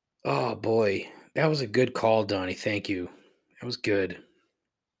 Oh, boy. That was a good call, Donnie. Thank you. That was good.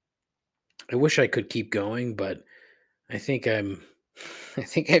 I wish I could keep going, but I think I'm I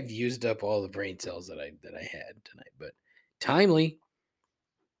think I've used up all the brain cells that I had tonight, but timely,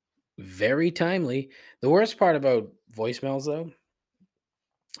 very timely. The worst part about voicemails though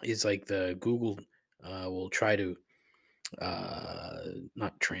is like the Google will try to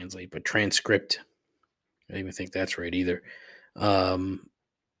not translate but transcript. I don't even think that's right either. Um,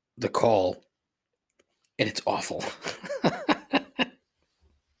 the call, and it's awful.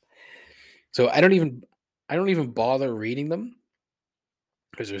 So I don't even bother reading them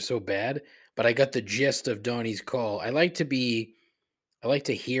because they're so bad. But I got the gist of Donnie's call. I like to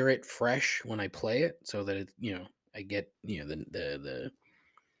hear it fresh when I play it, so that I get the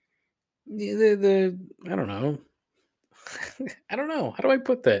I don't know. I don't know, how do I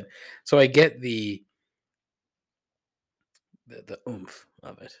put that? So I get the oomph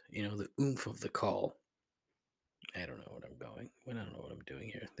of it, the oomph of the call. I don't know what I'm going. I don't know what I'm doing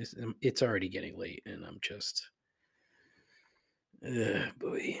here. It's already getting late, and I'm just,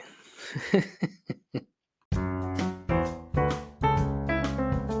 boy.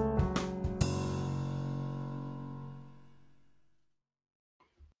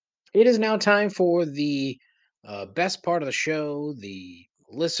 It is now time for the best part of the show, the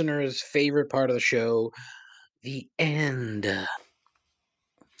listener's favorite part of the show, the end.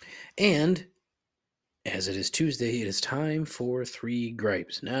 And as it is Tuesday, it is time for three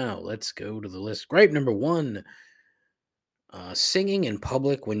gripes. Now, let's go to the list. Gripe number one, singing in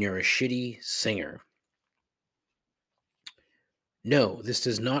public when you're a shitty singer. No, this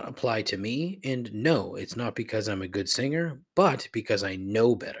does not apply to me. And no, it's not because I'm a good singer, but because I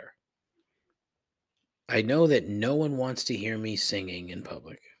know better. I know that no one wants to hear me singing in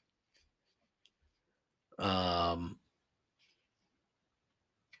public.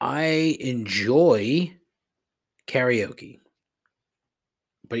 I enjoy karaoke,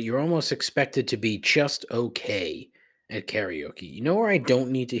 but you're almost expected to be just okay at karaoke. You know where I don't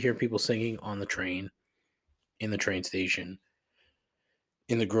need to hear people singing? On the train, in the train station,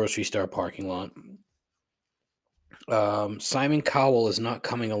 in the grocery store parking lot. Simon Cowell is not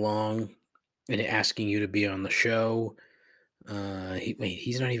coming along and asking you to be on the show.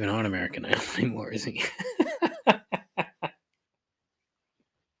 He's not even on American Idol anymore, is he?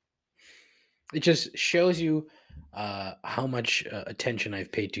 It just shows you how much attention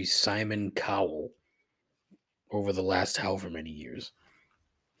I've paid to Simon Cowell over the last however many years.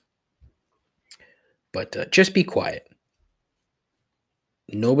 But just be quiet.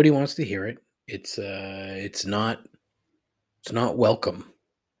 Nobody wants to hear it. It's not welcome.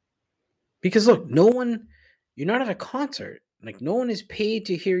 Because look, you're not at a concert. Like, no one is paid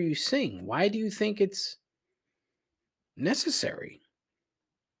to hear you sing. Why do you think it's necessary?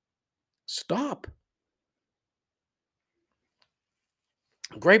 Stop.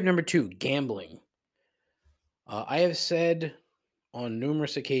 Gripe number two, gambling. I have said on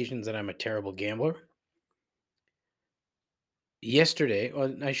numerous occasions that I'm a terrible gambler. Yesterday,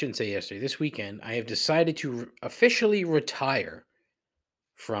 or I shouldn't say yesterday, this weekend, I have decided to officially retire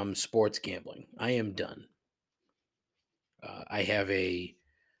from sports gambling. I am done. I'm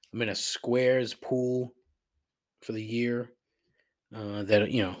in a squares pool for the year.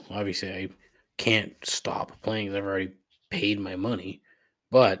 That obviously I can't stop playing because I've already paid my money,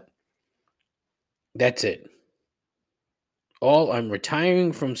 but that's it. I'm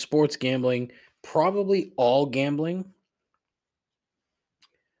retiring from sports gambling, probably all gambling.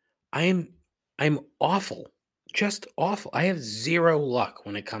 I'm awful, just awful. I have zero luck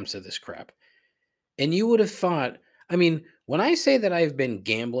when it comes to this crap. And you would have thought, I mean, when I say that I've been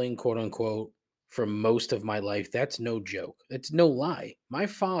gambling, quote unquote, for most of my life, that's no joke. It's no lie. My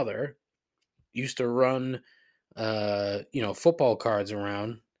father used to run, football cards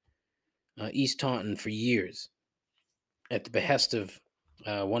around East Taunton for years at the behest of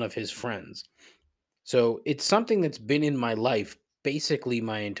one of his friends. So it's something that's been in my life basically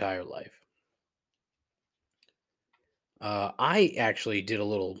my entire life. I actually did a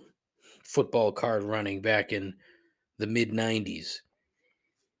little football card running back in the mid 90s,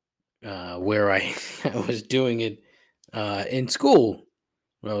 where I, I was doing it in school.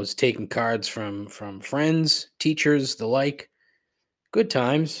 I was taking cards from friends, teachers, the like. Good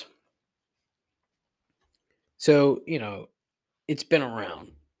times. So, it's been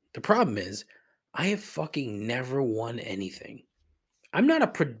around. The problem is, I have fucking never won anything. I'm not a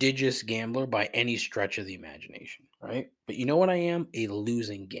prodigious gambler by any stretch of the imagination, right? But you know what I am? A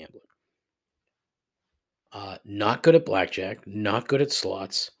losing gambler. Not good at blackjack, not good at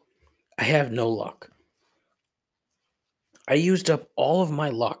slots. I have no luck. I used up all of my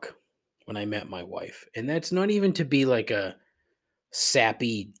luck when I met my wife. And that's not even to be like a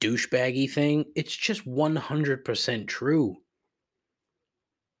sappy douchebaggy thing. It's just 100% true.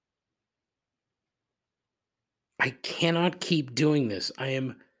 I cannot keep doing this.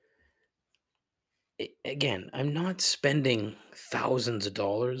 Again, I'm not spending thousands of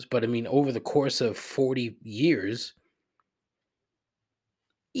dollars, but I mean, over the course of 40 years,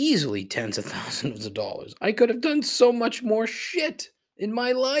 easily tens of thousands of dollars. I could have done so much more shit in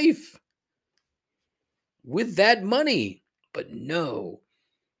my life with that money. But no,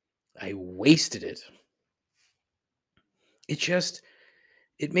 I wasted it. It just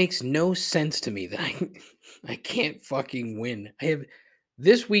it makes no sense to me that I can't fucking win. I have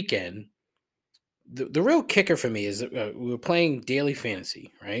this weekend. The real kicker for me is that we were playing daily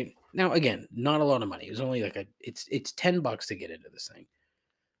fantasy, right? Now again, not a lot of money. It was only like it's $10 to get into this thing.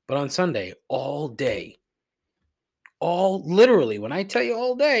 But on Sunday, all day, all literally, when I tell you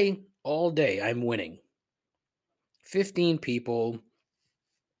all day, I'm winning. 15 people,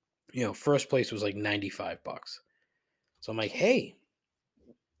 first place was like $95. So I'm like, hey,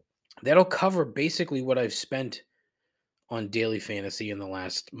 that'll cover basically what I've spent on daily fantasy in the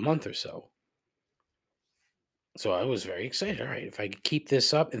last month or so. So I was very excited. All right, if I could keep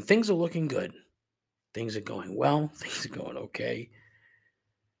this up, and things are looking good. Things are going well. Things are going okay.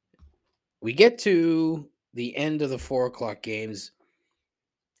 We get to the end of the 4 o'clock games,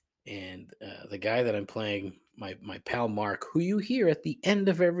 and the guy that I'm playing, my pal Mark, who you hear at the end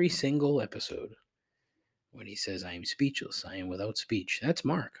of every single episode, when he says, "I am speechless. I am without speech." That's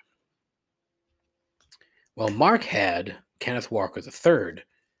Mark. Well, Mark had Kenneth Walker III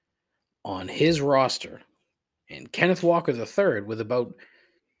on his roster, and Kenneth Walker III, with about,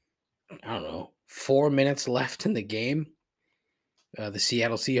 I don't know, 4 minutes left in the game, the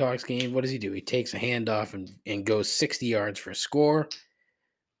Seattle Seahawks game, what does he do? He takes a handoff and goes 60 yards for a score,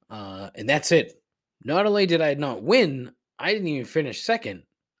 and that's it. Not only did I not win, I didn't even finish second.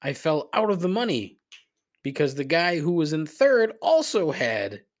 I fell out of the money because the guy who was in third also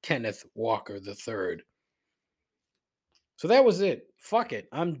had Kenneth Walker III. So that was it. Fuck it.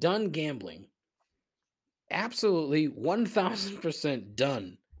 I'm done gambling. Absolutely 1000%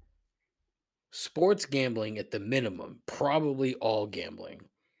 done. Sports gambling at the minimum, probably all gambling.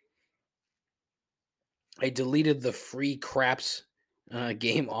 I deleted the free craps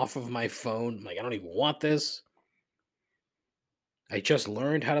game off of my phone. I'm like, I don't even want this. I just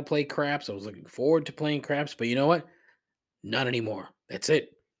learned how to play craps. I was looking forward to playing craps, but you know what? Not anymore. That's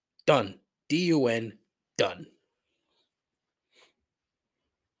it. Done. DUN. Done.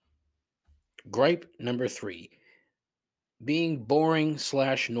 Gripe number 3. Being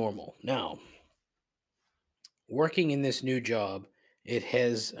boring/normal. Now, working in this new job, it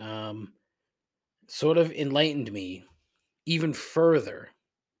has sort of enlightened me even further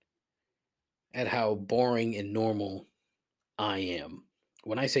at how boring and normal I am.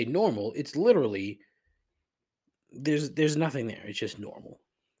 When I say normal, it's literally there's nothing there. It's just normal,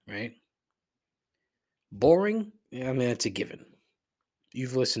 right? Boring, I mean that's a given.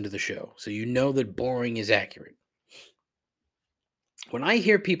 You've listened to the show, so you know that boring is accurate. When I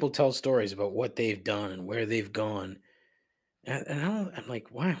hear people tell stories about what they've done and where they've gone, I'm like,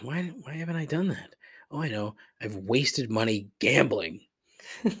 why haven't I done that? Oh, I know. I've wasted money gambling.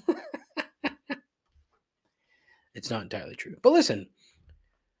 It's not entirely true. But listen,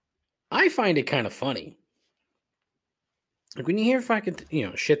 I find it kind of funny. Like when you hear fucking,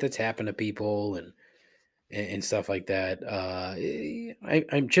 shit that's happened to people and stuff like that.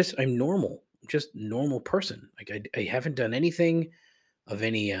 I'm normal. I'm just normal person. Like I haven't done anything of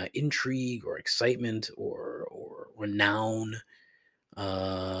any intrigue or excitement or renown.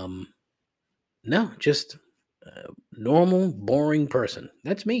 Um, no, just normal, boring person.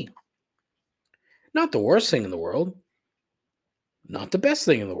 That's me. Not the worst thing in the world. Not the best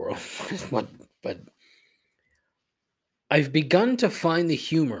thing in the world. but I've begun to find the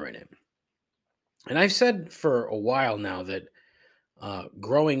humor in it. And I've said for a while now that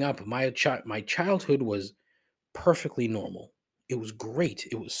growing up, my childhood was perfectly normal. It was great.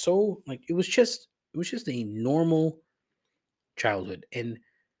 It was so like it was just a normal childhood. And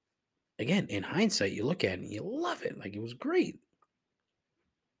again, in hindsight, you look at it and you love it. Like it was great.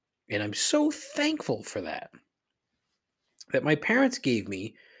 And I'm so thankful for that. That my parents gave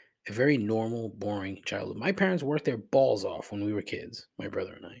me a very normal, boring childhood. My parents worked their balls off when we were kids, my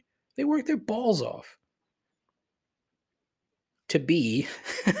brother and I. They worked their balls off to be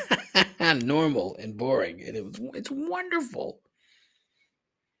normal and boring. And it's wonderful.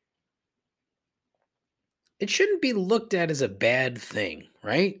 It shouldn't be looked at as a bad thing,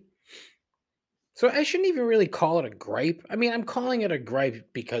 right? So I shouldn't even really call it a gripe. I mean, I'm calling it a gripe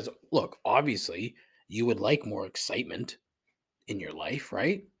because, look, obviously, you would like more excitement in your life,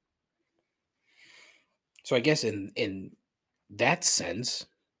 right? So I guess in that sense,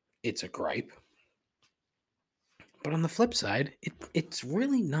 it's a gripe. But on the flip side, it's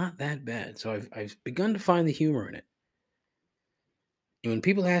really not that bad. So I've begun to find the humor in it. And when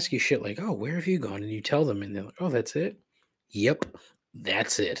people ask you shit like, "Oh, where have you gone?" and you tell them, and they're like, "Oh, that's it." Yep,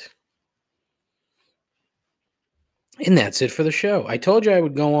 that's it. And that's it for the show. I told you I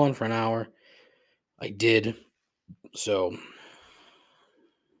would go on for an hour. I did. So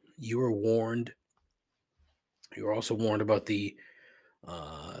you were warned. You were also warned about the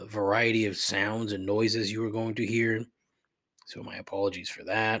variety of sounds and noises you were going to hear. So my apologies for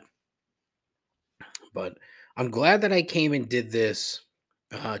that. But I'm glad that I came and did this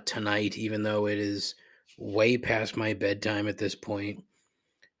tonight, even though it is way past my bedtime at this point,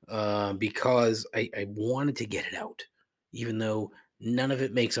 because I wanted to get it out, even though none of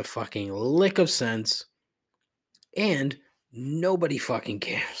it makes a fucking lick of sense and nobody fucking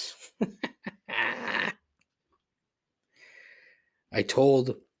cares. I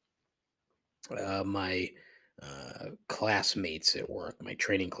told my classmates at work, my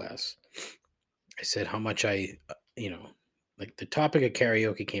training class, I said how much like the topic of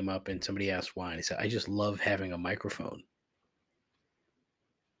karaoke came up and somebody asked why. And I said, I just love having a microphone.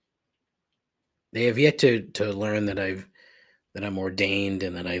 They have yet to learn that I'm ordained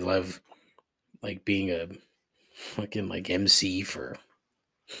and that I love like being a fucking like MC for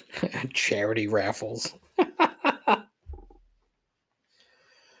charity raffles.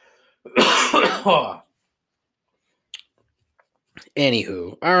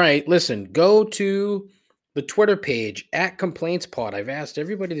 Anywho, all right, listen, go to the Twitter page at Complaints Pod. I've asked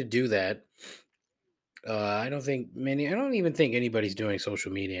everybody to do that. I don't even think anybody's doing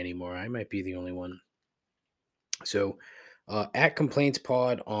social media anymore. I might be the only one. So, at Complaints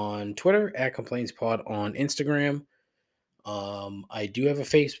Pod on Twitter, at Complaints Pod on Instagram. I do have a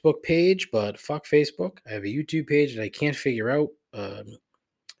Facebook page, but fuck Facebook. I have a YouTube page that I can't figure out.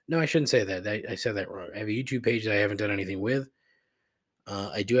 No, I shouldn't say that. I said that wrong. I have a YouTube page that I haven't done anything with.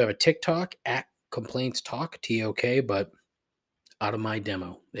 I do have a TikTok at Complaints Talk TOK, but out of my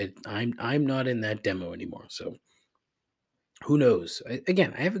demo. I'm not in that demo anymore. So who knows?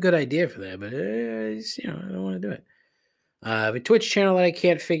 Again, I have a good idea for that, but I don't want to do it. I have a Twitch channel that I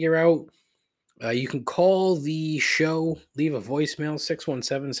can't figure out. You can call the show, leave a voicemail,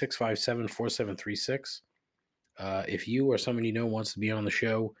 617-657-4736. If you or someone you know wants to be on the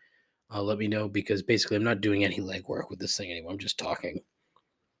show, let me know, because basically I'm not doing any legwork with this thing anymore. I'm just talking,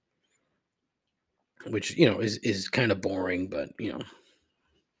 which, is kind of boring, but,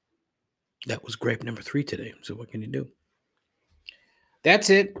 that was gripe number 3 today. So what can you do?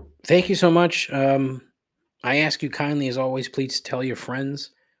 That's it. Thank you so much. I ask you kindly, as always, please tell your friends,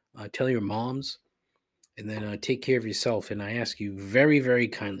 tell your moms, and then take care of yourself. And I ask you very, very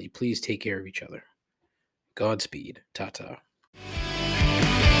kindly, please take care of each other. Godspeed. Ta-ta.